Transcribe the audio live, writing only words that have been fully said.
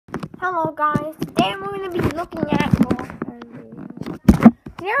Hello guys, today we're going to be looking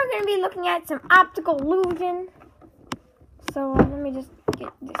at some optical illusion. So let me just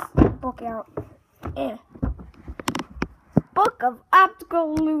get this book out. Book of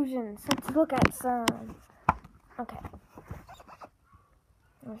Optical Illusions. Let's look at some. Okay.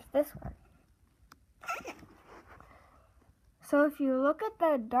 There's this one. So if you look at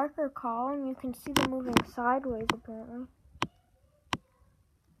the darker column, you can see them moving sideways apparently.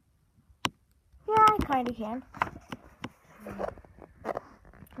 Yeah, I kind of can.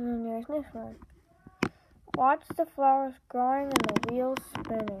 And then there's this one. Watch the flowers growing and the wheels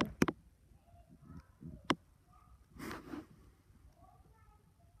spinning.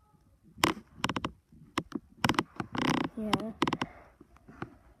 Yeah.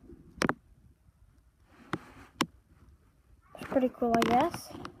 It's pretty cool, I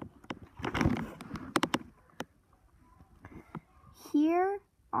guess. Here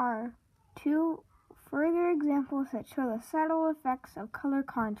are two further examples that show the subtle effects of color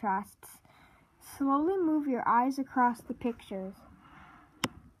contrasts. Slowly move your eyes across the pictures.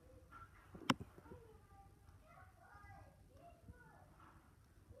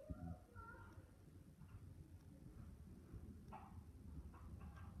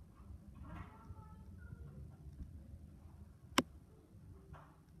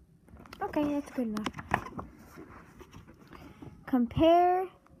 Okay, that's good enough. Compare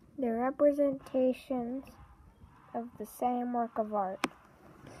the representations of the same work of art.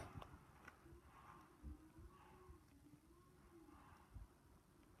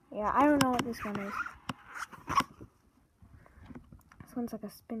 Yeah, I don't know what this one is. This one's like a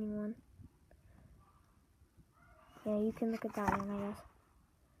spinning one. Yeah, you can look at that one, I guess.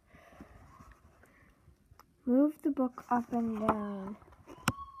 Move the book up and down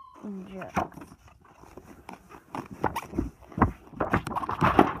in jerks.